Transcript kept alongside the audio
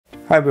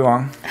Hi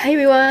everyone. Hi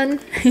everyone.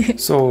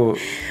 So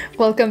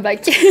Welcome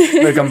back.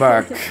 welcome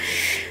back.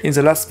 In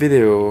the last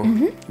video,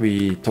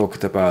 we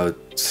talked about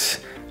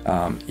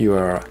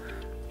your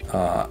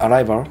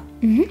arrival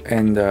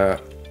and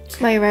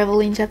My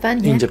arrival in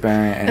Japan. in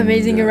Japan. And,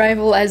 Amazing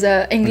arrival as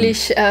a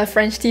English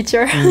French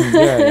teacher.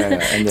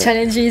 Yeah. And,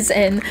 Challenges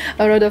and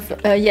a lot of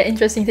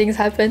interesting things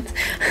happened.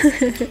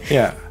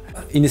 yeah.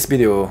 In this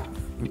video,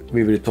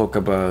 we will talk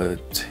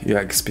about your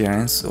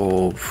experience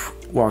of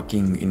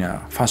working in a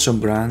fashion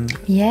brand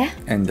Yeah.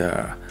 and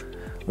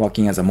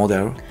working as a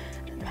model.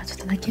 ちょっ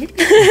とだけ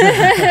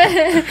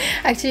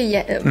Actually,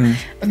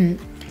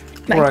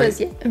 my Right.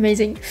 was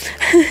amazing.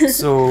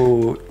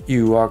 So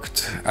you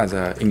worked as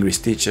an English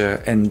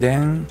teacher and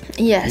then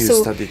Yeah. you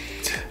So studied.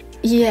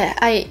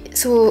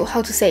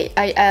 how to say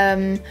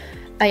at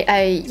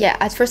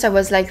first I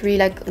was like really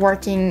like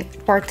working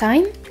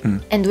part-time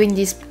and doing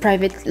these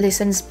private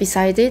lessons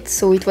beside it,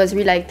 so it was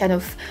really like kind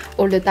of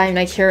all the time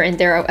like here and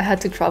there. I had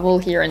to travel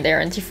here and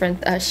there and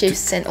different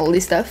shifts and all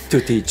this stuff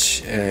To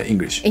teach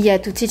English.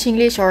 to teach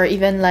English or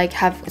even like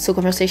have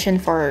conversation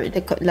for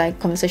the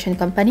conversation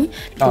company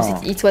because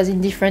it was in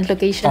different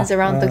locations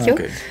around Tokyo.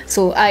 Okay.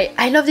 So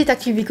I loved it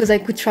actually because I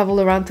could travel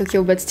around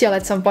Tokyo, but still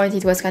at some point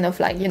it was kind of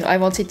like, I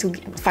wanted to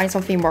find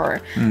something more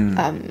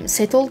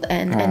settled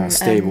and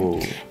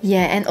Stable.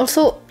 and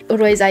also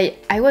always I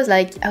was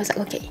like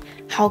okay,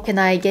 how can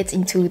I get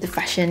into the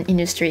fashion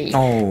industry?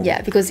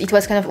 Because it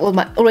was kind of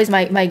always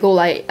my goal.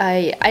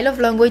 I love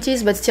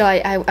languages, but still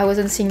I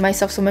wasn't seeing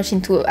myself so much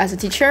into as a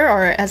teacher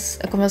or as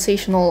a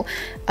conversational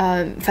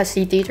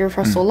facilitator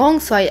for so long.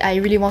 So I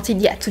really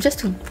wanted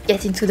to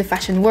get into the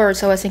fashion world.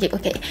 So I was thinking,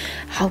 okay,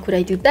 how could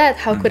I do that?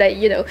 How could I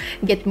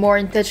get more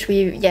in touch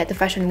with the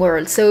fashion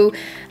world? So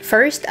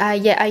first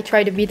I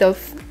tried a bit of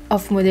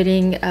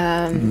modeling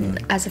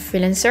as a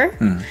freelancer.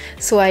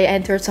 So I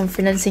entered some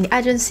freelancing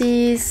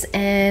agencies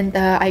and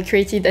I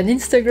created an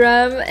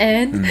Instagram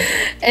and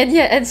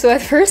so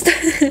at first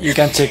You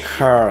can check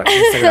her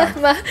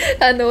Instagram.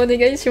 お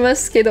願いしま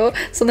すけど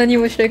そんなに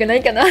面白くな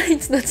いかな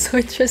It's not so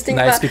interesting.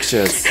 Nice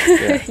pictures.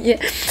 Yeah.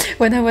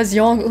 When I was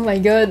young, oh my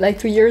god, like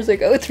 3 years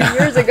ago. Young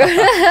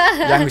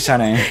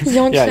Shannen.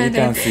 Young Yeah, Shannen. you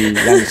can see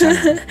young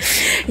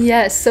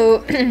Shannen.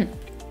 So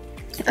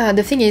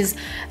the thing is,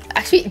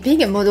 actually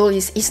being a model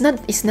is not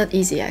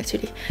easy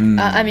actually.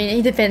 I mean,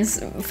 it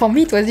depends. For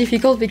me it was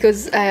difficult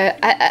because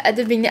at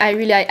the beginning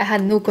I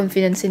had no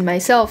confidence in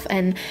myself,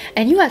 and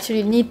you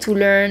actually need to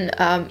learn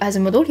as a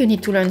model. You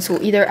need to learn so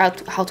either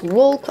how to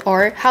walk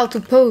or how to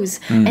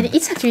pose, and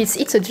it's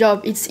a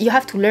job. You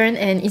have to learn,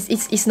 and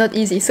it's not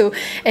easy. So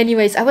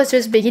anyways, I was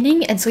just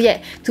beginning, and so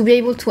to be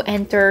able to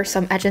enter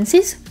some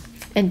agencies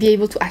and be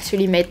able to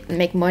actually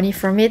make money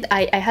from it,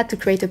 I had to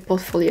create a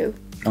portfolio.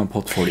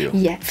 Portfolio.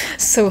 Yeah.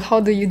 So how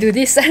do you do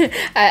this?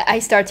 I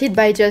started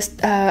by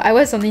just I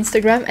was on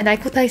Instagram and I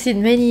contacted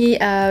many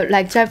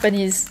like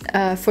Japanese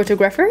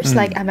photographers,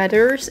 like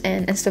amateurs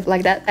and stuff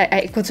like that.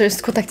 I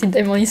just contacted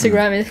them on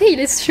Instagram and hey,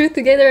 let's shoot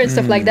together and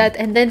stuff like that.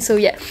 And then so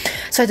at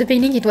the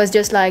beginning it was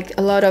just like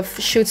a lot of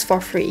shoots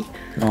for free.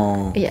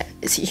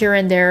 Here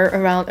and there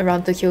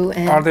around Tokyo.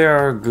 And Are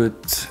there good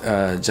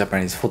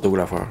Japanese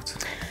photographers?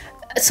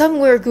 some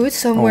were good,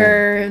 some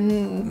were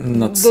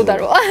not so.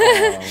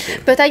 Okay.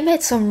 But I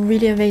met some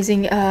really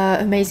amazing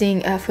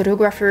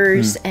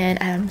photographers, and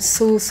I'm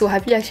so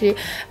happy actually.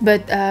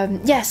 But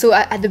so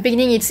at the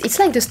beginning it's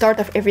like the start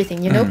of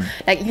everything,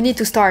 like you need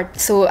to start.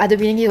 So at the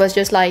beginning it was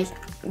just like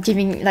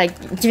giving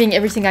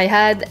everything I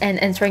had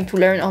and trying to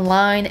learn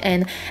online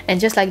and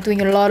just like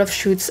doing a lot of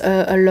shoots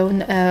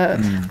alone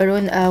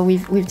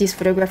with these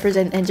photographers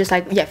and just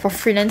like for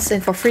freelance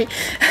and for free.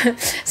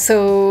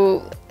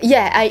 So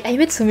I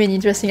met so many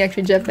interesting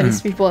actually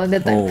Japanese people at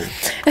that time.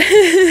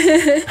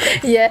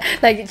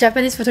 Like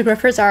Japanese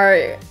photographers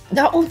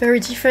they're all very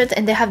different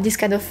and they have this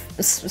kind of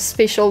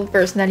special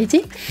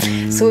personality.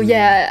 So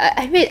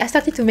I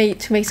started to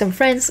make some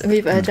friends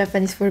with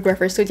Japanese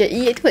photographers. So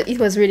it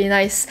was really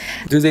nice.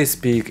 Do they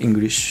speak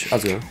English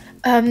as well?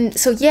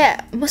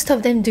 Most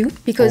of them do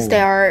because they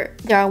are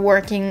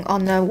working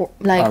on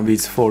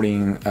with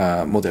foreign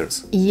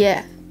models.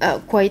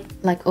 Quite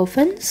like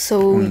often.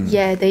 So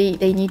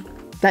they need.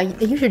 Like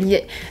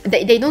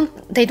they don't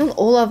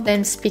all of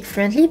them speak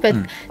fluently, but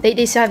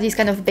they still have this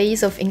kind of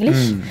base of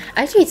English.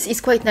 Actually,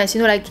 it's quite nice.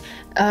 Like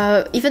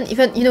even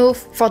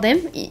for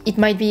them it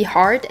might be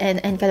hard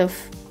and kind of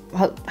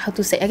how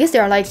to say. I guess they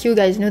are like you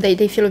guys.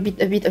 They feel a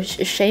bit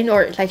ashamed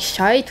or like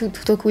shy to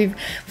talk with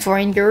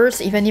foreign girls,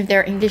 even if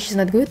their English is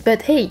not good.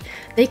 But hey,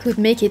 they could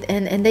make it,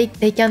 and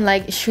they can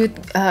like shoot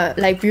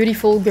like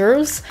beautiful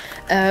girls.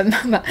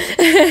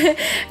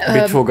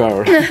 Beautiful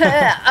girl.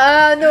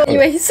 No,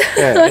 anyways.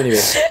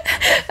 Anyway.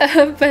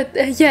 But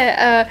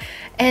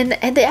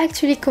and they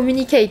actually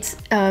communicate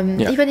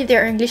even if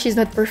their English is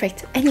not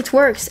perfect, and it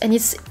works, and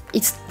it's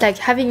like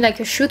having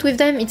like a shoot with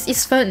them.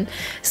 It's fun.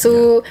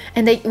 So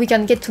and we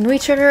can get to know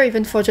each other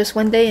even for just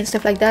one day and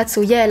stuff like that.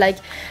 So like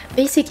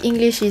basic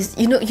English is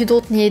you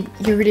don't need,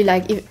 you really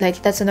like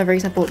that's another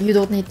example. You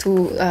don't need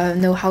to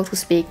know how to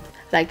speak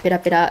like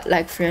pera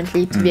like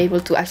fluently to be able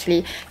to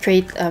actually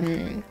create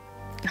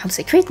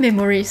create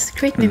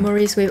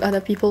memories with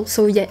other people.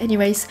 So yeah,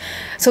 anyways,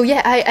 so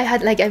yeah, I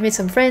had like I made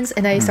some friends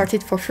and I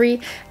started for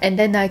free, and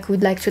then I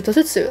could like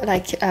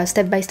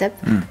step by step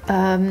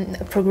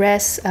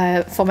progress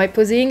for my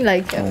posing,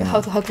 like how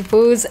to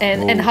pose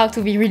and how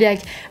to be really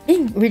like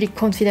being really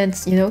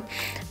confident, you know.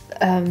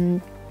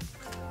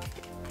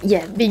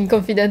 Being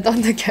confident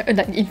on the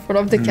like in front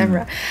of the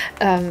camera.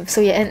 So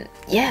yeah, and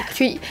yeah,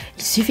 actually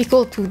it's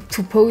difficult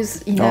to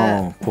pose in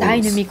a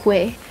dynamic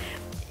way.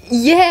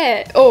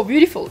 Yeah. Oh,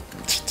 beautiful.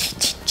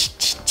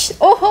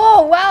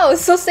 Oh, wow,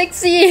 so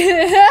sexy.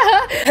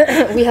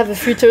 We have a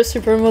future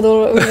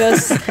supermodel with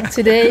us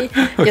today.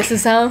 Yes,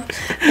 Susan.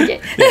 Okay.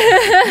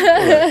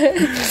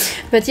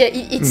 But yeah,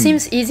 it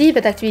seems easy,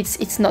 but actually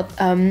it's not.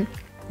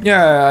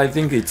 Yeah, I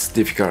think it's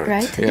difficult.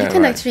 Right? Yeah, you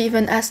can actually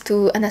even ask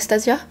to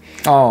Anastasia.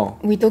 Oh.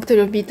 We talked a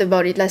little bit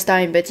about it last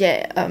time, but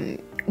yeah,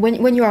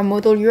 when you are a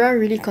model, you are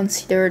really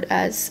considered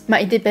as,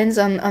 it depends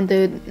on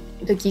the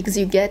gigs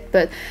you get,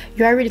 but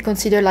you are really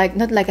considered like,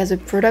 not like as a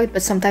product,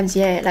 but sometimes,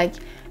 yeah, like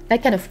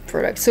that kind of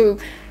product. So,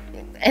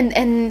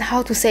 and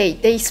how to say,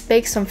 they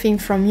expect something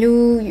from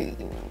you,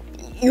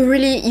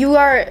 you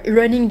are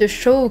running the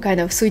show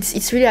kind of, so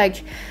it's really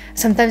like,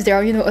 sometimes there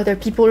are, you know, other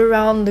people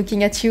around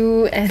looking at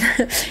you, and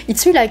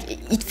it's really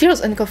like, it feels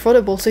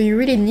uncomfortable, so you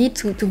really need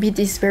to be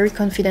this very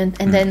confident,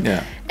 and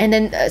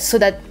then so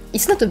that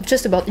it's not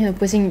just about, you know,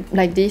 posing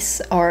like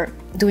this or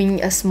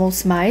doing a small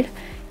smile.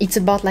 It's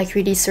about like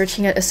really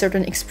searching a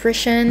certain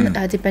expression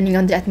depending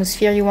on the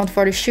atmosphere you want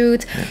for the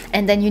shoot,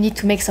 and then you need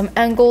to make some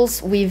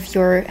angles with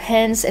your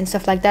hands and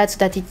stuff like that, so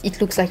that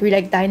it looks like really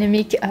like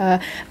dynamic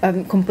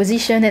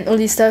composition and all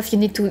this stuff. You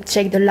need to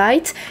check the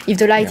light, if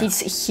the light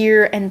is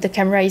here and the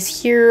camera is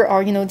here,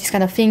 or you know, these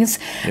kind of things.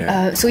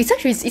 So it's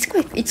actually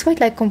it's quite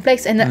like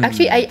complex, and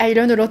actually I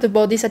learned a lot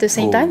about this at the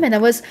same time, and I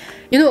was,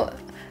 you know,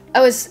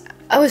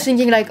 I was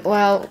thinking like,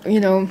 well, you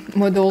know,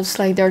 models,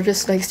 like they're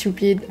just like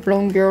stupid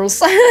blonde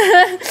girls,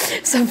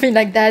 something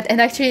like that.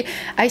 And actually,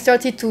 I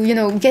started to, you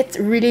know, get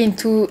really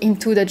into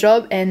the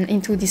job and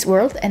into this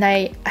world. And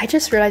I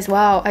just realized,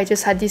 wow, I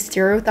just had this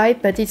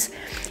stereotype, but it's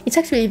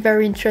actually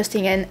very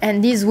interesting.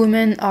 And these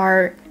women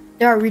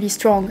they are really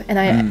strong, and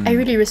I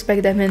really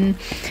respect them, and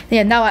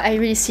yeah, now I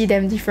really see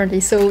them differently.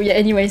 So yeah,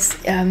 anyways,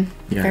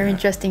 very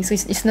interesting. So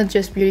it's not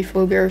just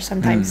beautiful girls.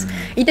 Sometimes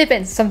it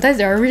depends. Sometimes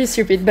they are really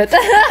stupid, but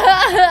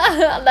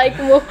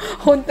like もう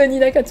本当に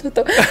なんかちょっ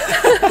と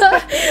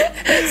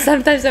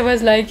sometimes I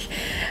was like,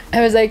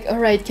 all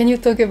right, can you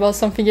talk about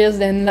something else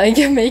than like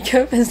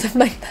makeup and stuff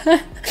like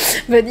that?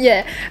 But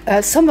yeah,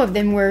 some of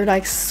them were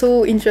like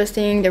so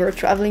interesting. They were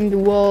traveling the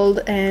world,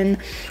 and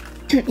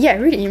yeah,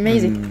 really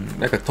amazing.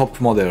 Like a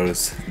top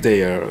models,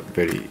 they are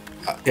very,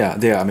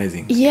 they are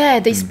amazing. Yeah,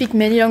 they speak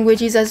many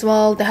languages as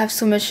well. They have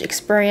so much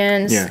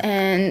experience,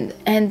 and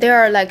they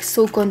are like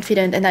so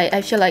confident. And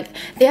I feel like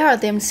they are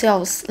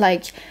themselves.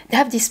 Like they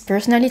have this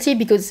personality,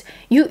 because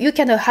you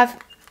kind of have,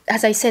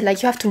 as I said,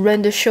 like you have to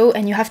run the show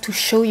and you have to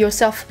show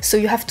yourself. So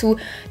you have to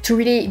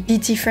really be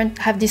different,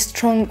 have this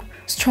strong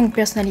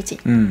personality.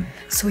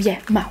 So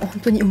yeah, まあ本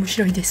当に面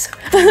白いです。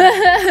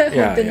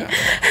Yeah.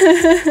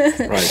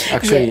 Right.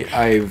 Actually,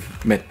 I've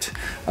met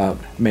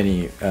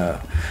many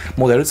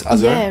models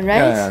as well. Yeah, right.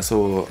 Yeah.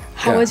 So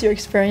how was your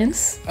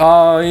experience?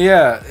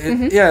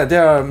 Yeah,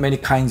 there are many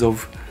kinds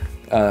of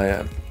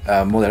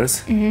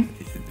models.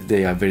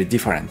 They are very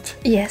different.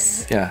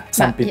 Yes. Yeah.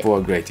 Some people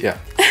are great. Yeah.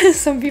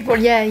 Some people.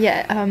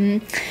 Yeah.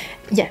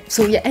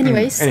 So yeah.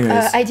 Anyways.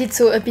 I did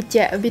a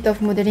bit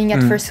of modeling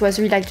at first. Was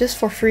really like just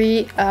for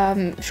free,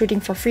 shooting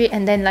for free,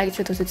 and then like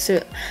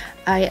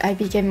I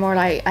became more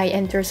like I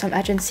entered some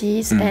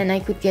agencies and I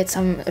could get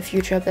a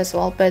few jobs as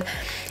well. But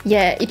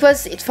yeah,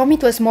 for me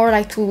it was more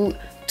like to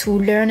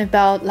learn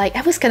about, like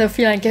I was kind of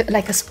feeling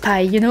like a spy,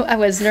 you know. I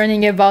was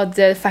learning about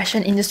the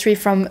fashion industry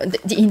from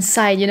the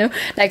inside, you know,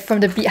 like from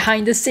the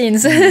behind the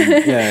scenes. So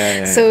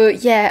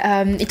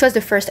yeah, it was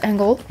the first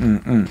angle,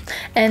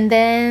 and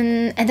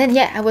then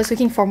yeah, I was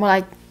looking for more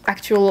like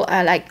actual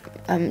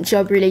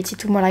job related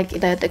to more like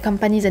the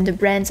companies and the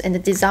brands and the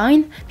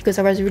design, because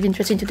I was really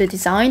interested into the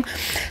design.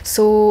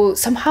 So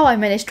somehow I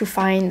managed to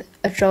find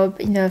a job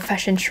in a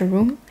fashion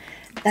showroom.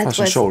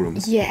 Showroom.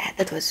 Yeah,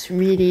 that was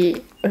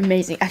really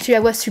amazing. Actually, I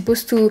was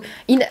supposed to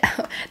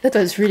that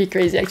was really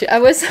crazy. Actually, I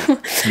was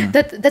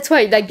that's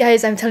why, like,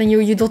 guys, I'm telling you,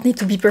 you don't need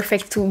to be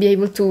perfect to be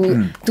able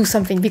to do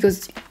something,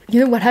 because you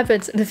know what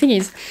happens. The thing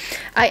is,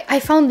 I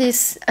found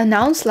this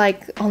announced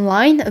like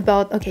online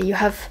about, okay, you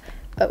have.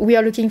 We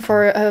are looking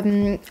for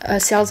a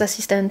sales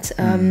assistant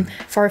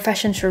for a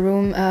fashion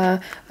showroom.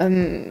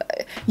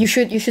 You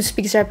should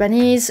speak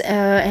Japanese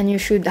and you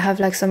should have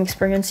like some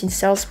experience in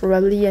sales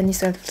probably, and this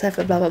sort of stuff,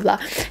 blah blah blah,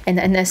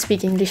 and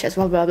speak English as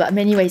well, blah blah.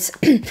 Many ways.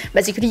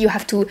 Basically, you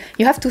have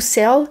to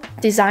sell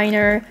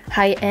designer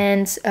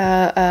high-end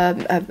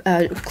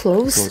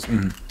clothes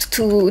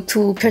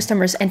to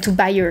customers and to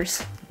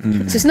buyers.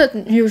 So it's not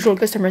usual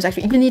customers.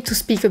 Actually, you need to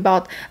speak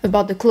about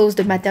the clothes,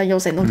 the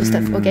materials, and all the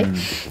stuff. Okay.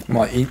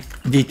 More in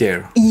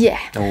detail. Yeah.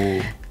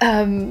 Oh.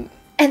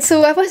 And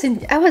so I was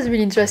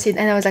really interested,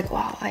 and I was like,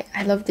 wow,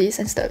 I love this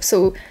and stuff.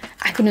 So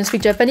I couldn't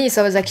speak Japanese,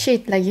 so I was like,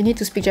 shit, like you need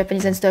to speak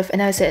Japanese and stuff.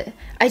 And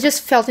I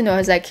just felt, I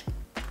was like,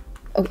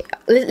 okay,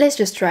 let's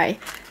just try.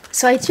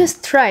 So I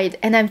just tried,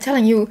 and I'm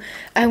telling you,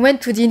 I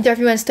went to the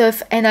interview and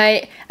stuff, and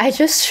I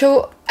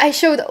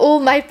showed all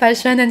my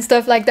passion and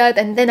stuff like that,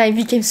 and then I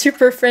became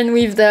super friend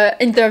with the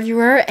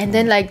interviewer, and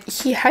then like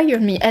he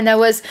hired me, and I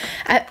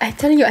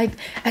telling you,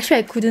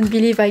 I couldn't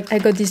believe I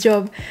got this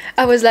job.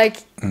 I was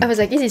like,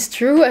 is this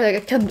true? I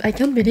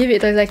can't believe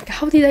it. I was like,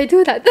 how did I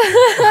do that?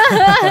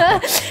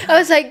 I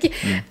was like,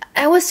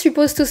 I was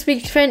supposed to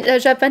speak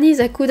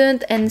Japanese, I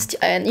couldn't, and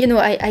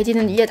I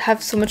didn't yet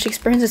have so much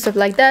experience and stuff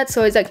like that.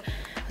 So it's like,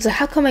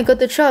 how come I got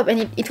the job?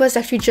 And it was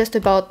actually just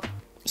about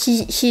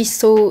he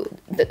saw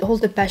all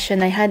the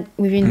passion I had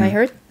within my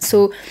heart.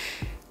 So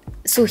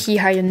he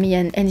hired me,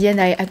 and in the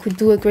end I could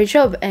do a great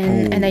job,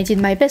 and I did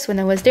my best when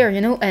I was there,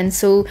 and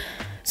so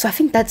I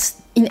think that's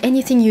in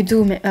anything you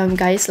do,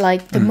 guys,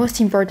 like the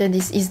most important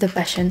is the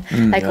passion.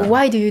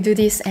 Why do you do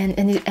this?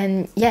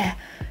 And yeah,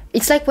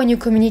 it's like when you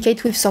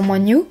communicate with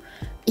someone new,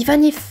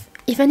 even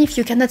if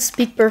you cannot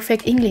speak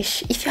perfect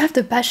English, if you have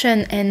the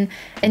passion and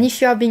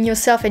if you are being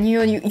yourself, and you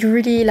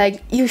really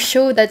like, you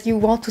show that you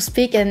want to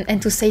speak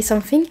and to say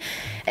something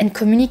and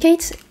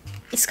communicate,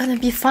 it's gonna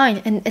be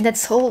fine, and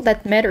that's all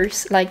that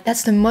matters. Like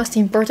that's the most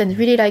important,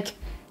 really, like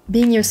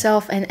being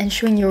yourself and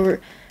showing your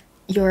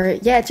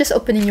just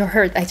opening your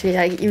heart, actually,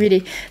 like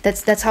really,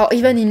 that's how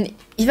even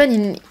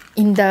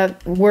in the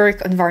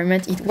work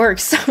environment it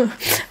works. So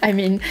I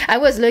mean, I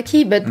was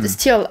lucky, but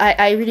still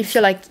I really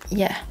feel like,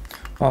 yeah.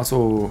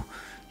 So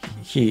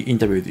he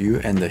interviewed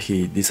you and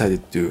he decided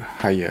to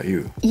hire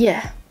you.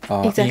 Yeah,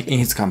 exactly. In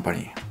his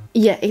company.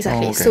 Yeah,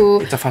 exactly. Okay.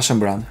 So it's a fashion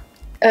brand.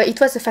 It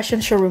was a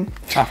fashion showroom.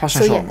 Fashion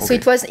showroom. Yeah, okay.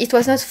 So it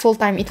was not full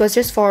time. It was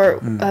just for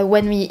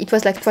it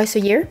was like twice a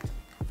year.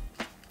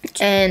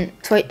 And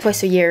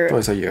twice a year.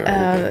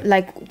 Okay.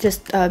 Like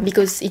just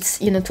because it's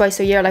twice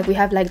a year. Like we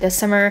have like the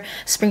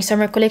spring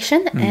summer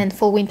collection and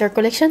fall winter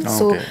collection.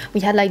 So we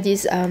had like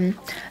this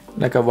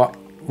like a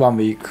 1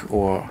 week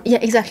or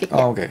exactly.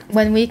 Yeah. Okay.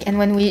 1 week, and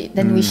when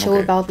we show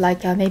about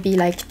like maybe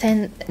like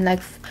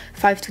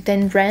 5 to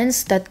 10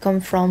 brands that come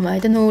from I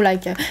don't know,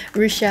 like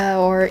Russia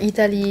or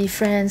Italy,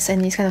 France,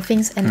 and these kind of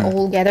things, and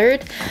all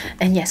gathered.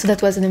 And yeah, so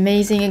that was an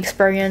amazing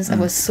experience. I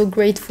was so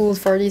grateful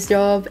for this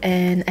job,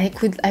 and I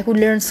could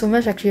learn so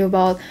much actually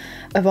about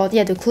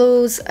the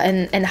clothes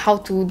and how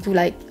to do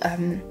like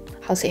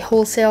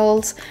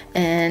wholesales,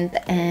 and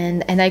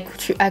I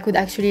could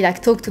actually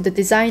like talk to the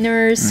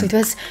designers. So it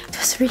was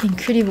really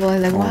incredible.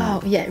 Like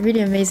wow, yeah,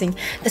 really amazing.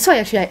 That's why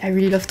actually I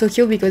really love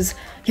Tokyo, because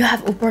you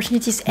have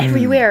opportunities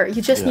everywhere.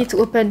 You just need to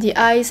open the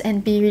eyes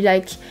and be really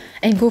like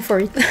and go for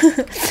it.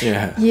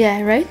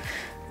 Yeah, right.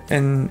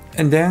 And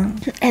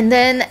then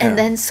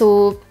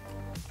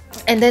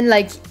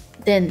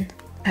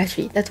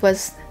actually that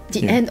was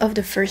the end of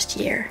the first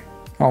year.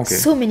 Okay.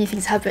 So many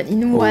things happened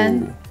in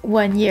one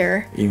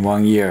year. In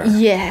 1 year.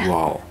 Yeah.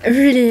 Wow.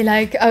 Really,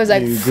 like I was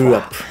like, you grew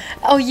up.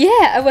 Oh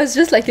yeah, I was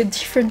just like a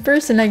different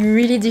person, like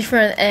really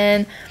different,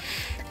 and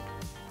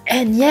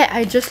yeah,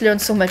 I just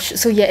learned so much.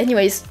 So yeah,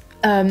 anyways,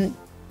 I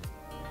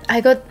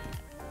got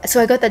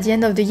at the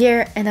end of the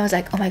year, and I was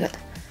like, oh my god,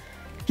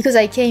 because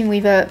I came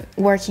with a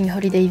working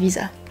holiday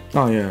visa.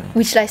 Oh yeah.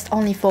 Which lasts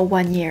only for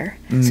 1 year.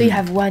 So you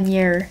have 1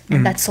 year,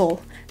 and that's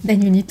all.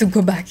 Then you need to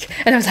go back,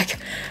 and I was like,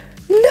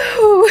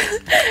 no,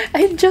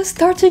 I'm just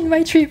starting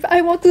my trip. I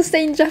want to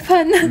stay in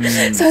Japan.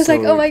 So I was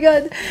like, oh my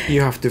god.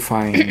 You have to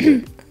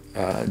find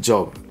a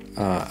job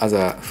as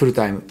a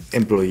full-time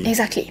employee.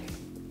 Exactly.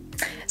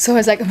 So I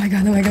was like, oh my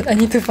god, I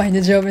need to find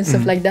a job and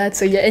stuff like that.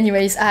 So yeah,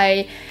 anyways,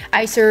 I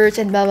searched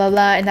and blah blah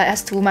blah, and I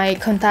asked to my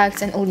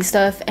contacts and all this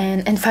stuff,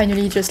 and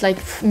finally, just like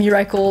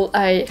miracle,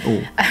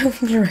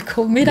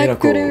 miracle.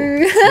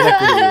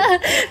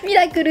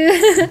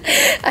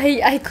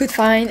 I could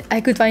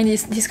find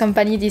this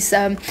company.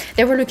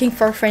 They were looking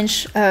for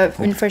French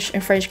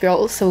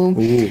girl. So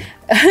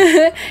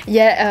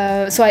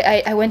so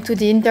I went to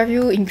the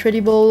interview,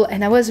 incredible,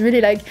 and I was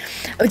really like,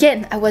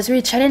 again, I was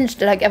really challenged.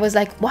 Like I was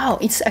like, wow,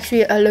 it's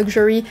actually a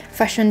luxury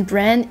fashion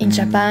brand in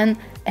Japan,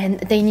 and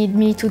they need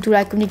me to do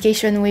like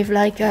communication with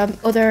like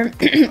other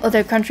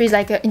countries,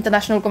 like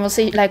international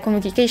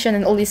communication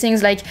and all these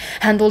things, like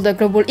handle the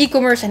global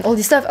e-commerce and all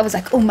this stuff. I was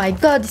like, oh my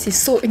god, this is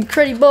so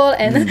incredible,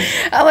 and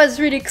I was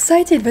really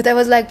excited. But I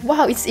was like,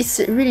 wow, it's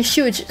really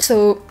huge.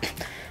 So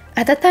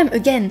at that time,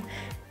 again,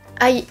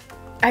 I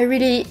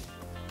really,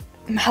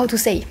 how to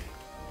say,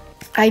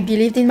 I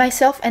believed in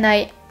myself, and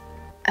I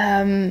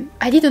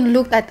didn't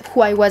look at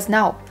who I was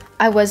now.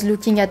 I was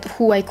looking at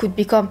who I could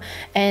become,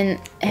 and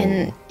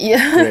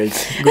yeah.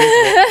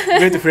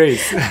 Great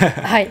phrase.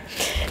 Hi.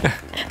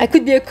 I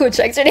could be a coach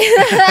actually.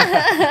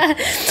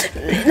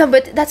 No,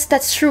 but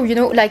that's true.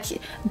 Like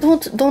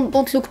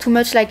don't look too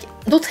much. Like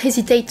don't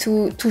hesitate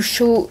to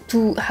show,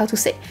 to how to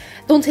say.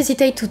 Don't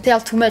hesitate to tell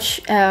too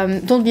much.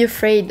 Don't be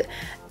afraid.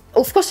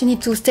 of course you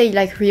need to stay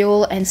like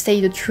real and say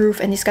the truth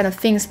and these kind of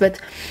things, but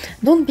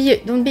don't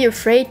be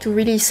afraid to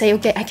really say,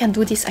 okay, I can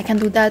do this, I can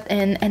do that,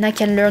 and I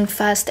can learn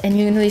fast, and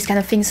these kind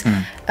of things.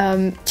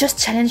 Just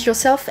challenge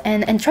yourself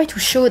and try to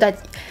show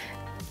that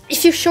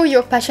if you show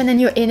your passion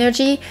and your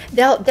energy,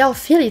 they'll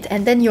feel it,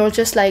 and then you're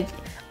just like,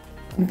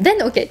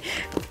 then okay,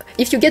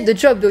 if you get the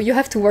job though, you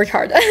have to work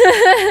hard.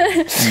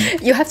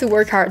 You have to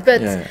work hard,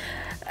 but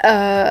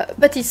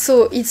but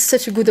it's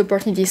such a good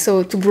opportunity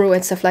so to grow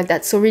and stuff like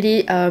that. So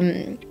really,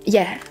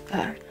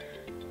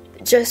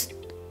 just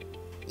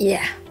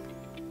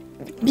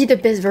be the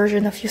best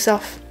version of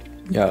yourself.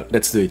 Yeah,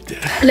 let's do it.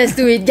 Let's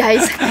do it,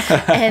 guys,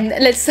 and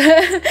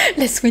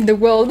let's win the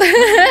world.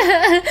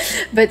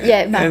 But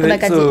yeah,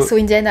 so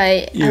in the end,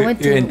 I went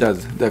to. You entered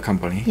the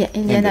company. Yeah,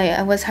 in the end,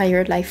 I was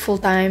hired like full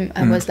time.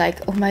 I was like,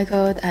 oh my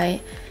god,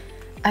 I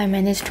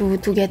managed to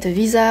get a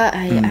visa.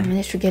 I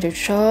managed to get a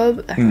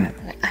job. I'm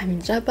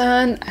in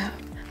Japan.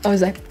 I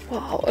was like,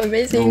 wow,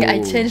 amazing.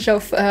 I changed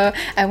off.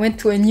 I went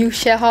to a new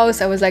share house.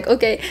 I was like,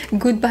 okay,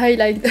 goodbye,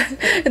 like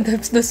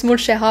the small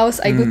share house.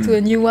 I go to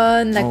a new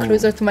one, like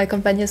closer to my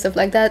company and stuff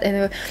like that.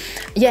 And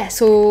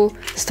so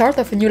start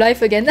of a new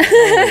life again.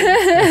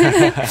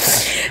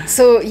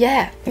 So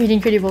yeah, really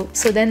incredible.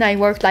 So then I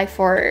worked like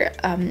for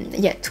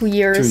 2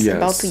 years,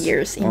 about 2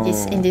 years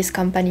in this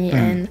company,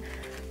 and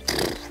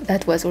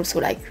that was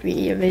also like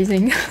really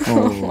amazing.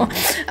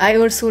 I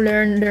also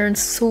learned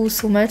so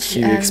much.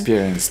 You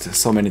experienced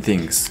so many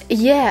things.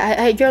 Yeah,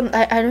 I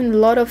learned a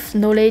lot of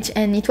knowledge,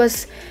 and it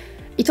was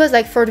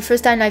like for the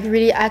first time like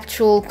really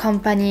actual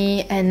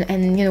company and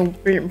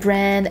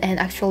brand, and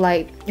actual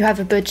like you have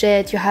a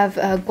budget, you have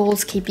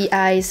goals,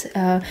 KPIs,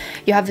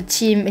 you have a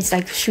team. It's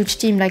like a huge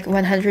team, like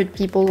 100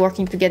 people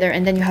working together,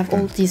 and then you have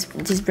all these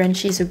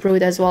branches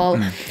abroad as well,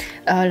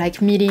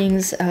 like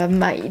meetings.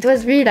 It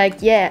was really like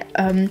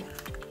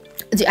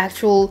the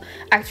actual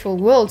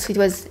world. So it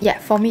was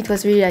for me it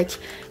was really like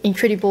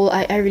incredible.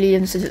 I really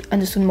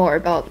understood more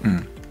about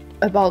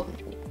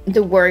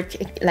the work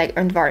like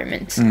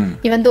environment,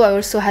 even though I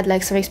also had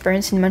like some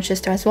experience in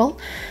Manchester as well,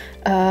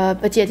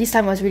 but this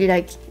time was really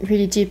like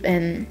really deep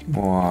and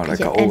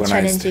and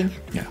challenging.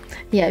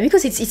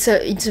 Because it's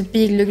a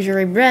big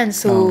luxury brand,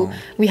 so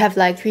we have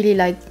like really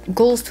like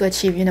goals to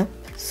achieve,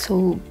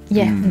 so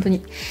本当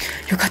に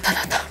よかった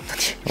なと。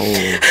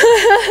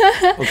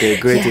Okay,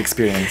 great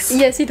experience.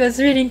 Yes, it was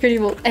really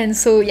incredible, and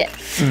so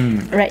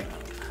right.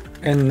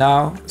 And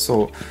now,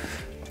 so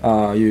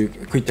you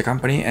quit the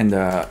company, and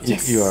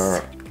you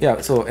are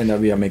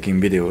and we are making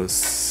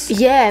videos.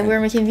 Yeah, we're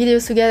making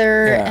videos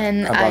together,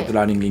 and about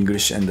learning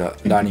English and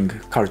learning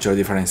cultural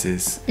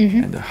differences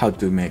and how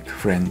to make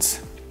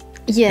friends.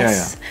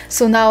 Yes.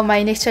 So now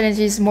my next challenge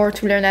is more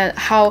to learn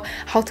how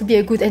to be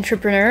a good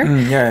entrepreneur.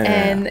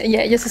 And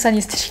Yosu-san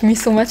is teaching me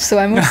so much. So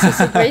I'm also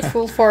so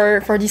grateful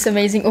for this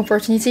amazing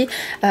opportunity.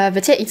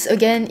 But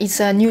it's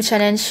a new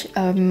challenge.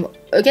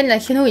 Again,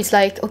 like it's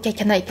like, okay,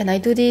 can I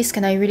do this?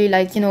 Can I really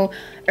like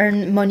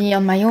earn money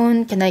on my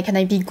own? Can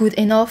I be good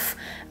enough?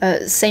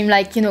 Same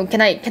like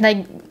can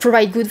I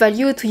provide good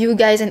value to you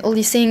guys and all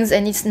these things?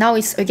 And it's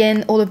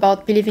again all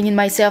about believing in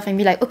myself and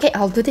be like, okay,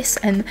 I'll do this,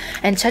 and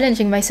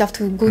challenging myself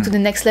to go to the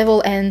next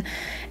level. And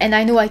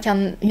I know I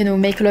can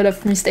make a lot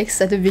of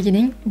mistakes at the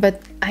beginning,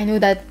 but I know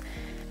that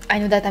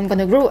I'm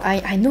gonna grow.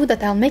 I know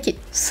that I'll make it.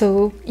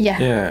 So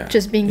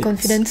just being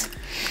confident.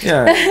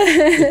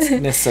 It's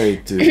necessary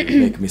to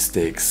make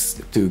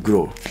mistakes to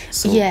grow.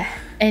 So,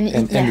 and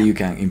you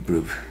can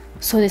improve.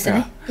 So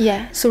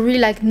so really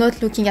like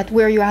not looking at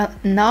where you are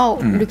now,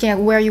 looking at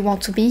where you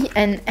want to be,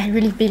 and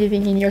really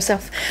believing in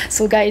yourself.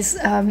 So guys,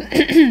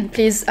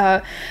 please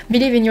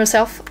believe in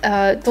yourself.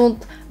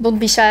 Don't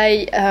be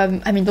shy.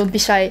 Don't be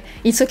shy.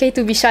 It's okay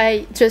to be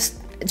shy.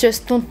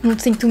 Just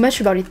don't think too much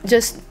about it.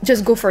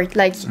 Just go for it.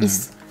 Like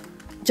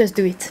just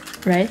do it,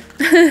 right?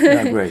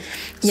 Great.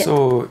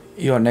 So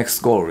your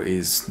next goal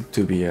is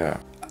to be an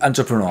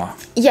entrepreneur.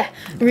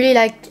 Really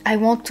like I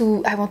want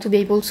to be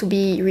able to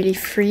be really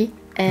free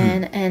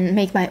and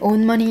make my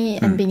own money,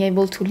 and being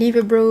able to live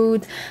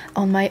abroad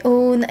on my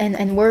own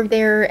and work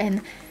there,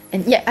 and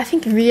I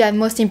think really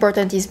most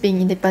important is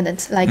being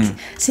independent. Like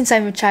since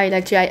I'm a child,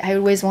 actually I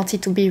always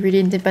wanted to be really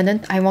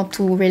independent. I want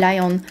to rely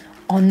on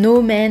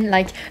no man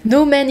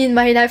in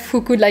my life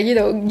who could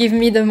give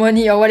me the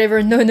money or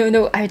whatever.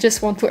 No, I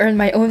just want to earn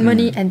my own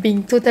money and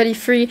being totally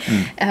free.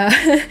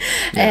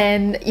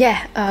 And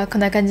こ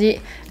んな感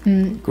じ。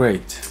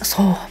Great.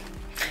 So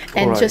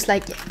and just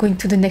like going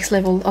to the next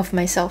level of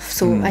myself.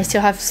 So I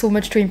still have so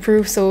much to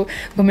improve. So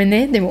ごめん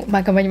ね。でも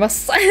頑張りま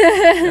す。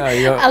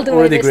You're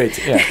already great.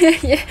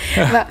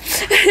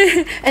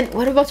 And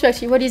what about you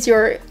actually? What is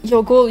your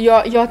goal?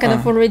 You're kind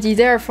of already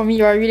there. For me,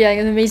 you are really like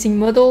an amazing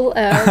model.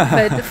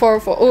 But for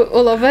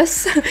all of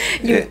us,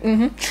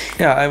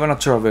 I want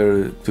to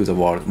travel to the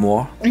world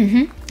more.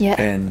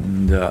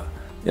 And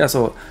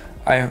so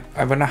I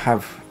want to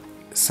have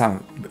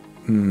some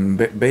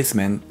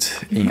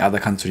basement in other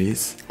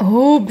countries.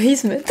 Oh,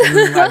 basement.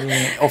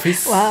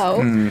 Office.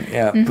 Wow.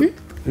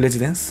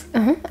 Residence.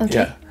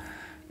 Okay.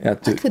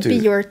 What would be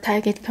your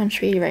target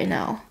country right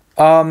now?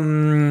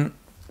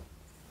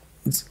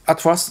 At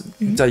first,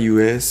 the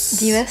US.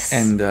 The US.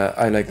 And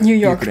I like New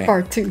York Ukraine.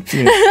 part 2.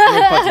 New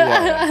York part 2,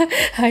 yeah.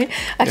 Hi.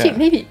 Actually, Yeah.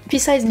 maybe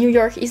besides New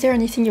York, is there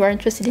anything you are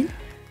interested in?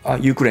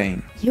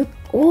 Ukraine.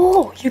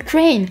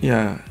 Ukraine.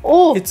 Yeah.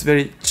 Oh. It's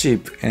very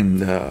cheap and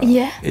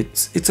Yeah.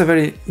 it's a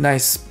very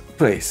nice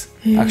place.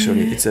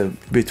 Actually, it's a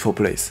beautiful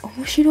place.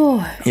 面白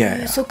い。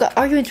 Yeah. そっか。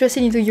Are you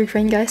interested into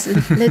Ukraine, guys?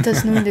 Let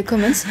us know in the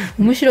comments.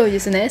 面白いで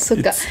すね。そ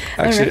っか。 It's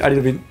actually a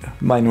little bit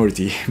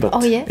minority, but Oh,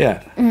 yeah? yeah.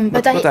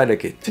 But But I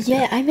like it.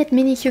 Yeah, I met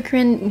many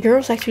Ukrainian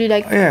girls actually,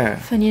 like, Yeah.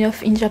 funny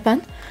enough, in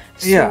Japan.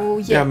 So, Yeah,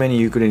 there are many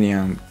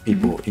Ukrainian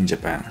people in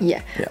Japan.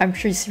 Yeah, I'm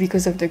sure it's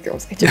because of the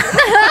girls, actually.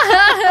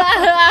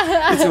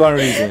 It's one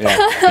reason, yeah.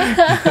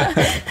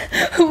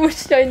 面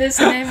白いで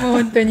すね、もう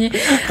本当に。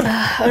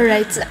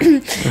Alright.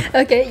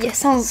 Okay, yeah,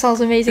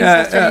 sounds amazing,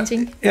 sounds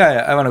challenging.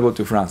 Yeah, I want to go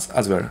to France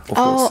as well, of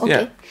Oh, course. okay.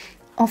 Yeah,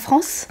 En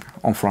France?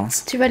 en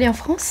France. Tu vas aller en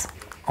France?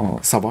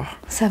 Ça va?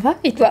 Ça va?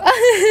 Et toi?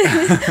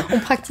 On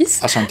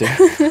practice? Enchanté.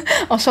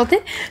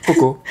 Enchanté?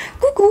 Coucou.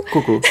 Coucou!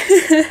 Coucou.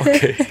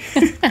 Okay.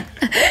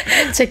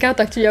 Check out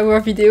actually our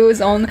videos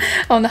on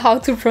how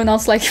to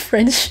pronounce like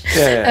French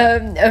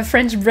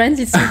French brands.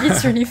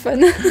 It's really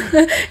fun.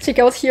 Check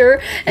out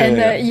here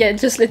and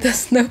just let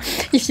us know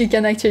if you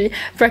can actually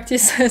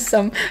practice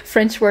some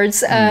French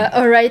words.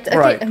 All right. Okay.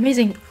 Right.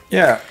 Amazing.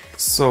 Yeah.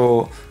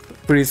 So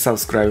please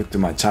subscribe to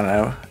my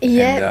channel.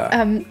 Yeah.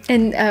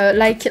 And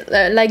like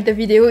the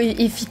video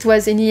if it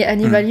was any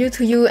value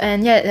to you,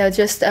 and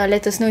just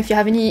let us know if you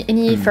have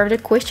any further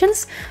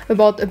questions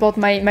about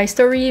my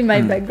story,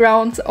 my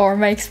background, or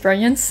my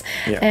experience.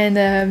 Yeah.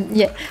 And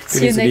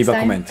see you Please next leave a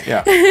time. comment.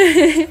 Yeah.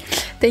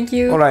 Thank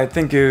you. All right.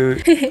 Thank you.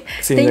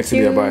 See you next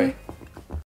video. Bye.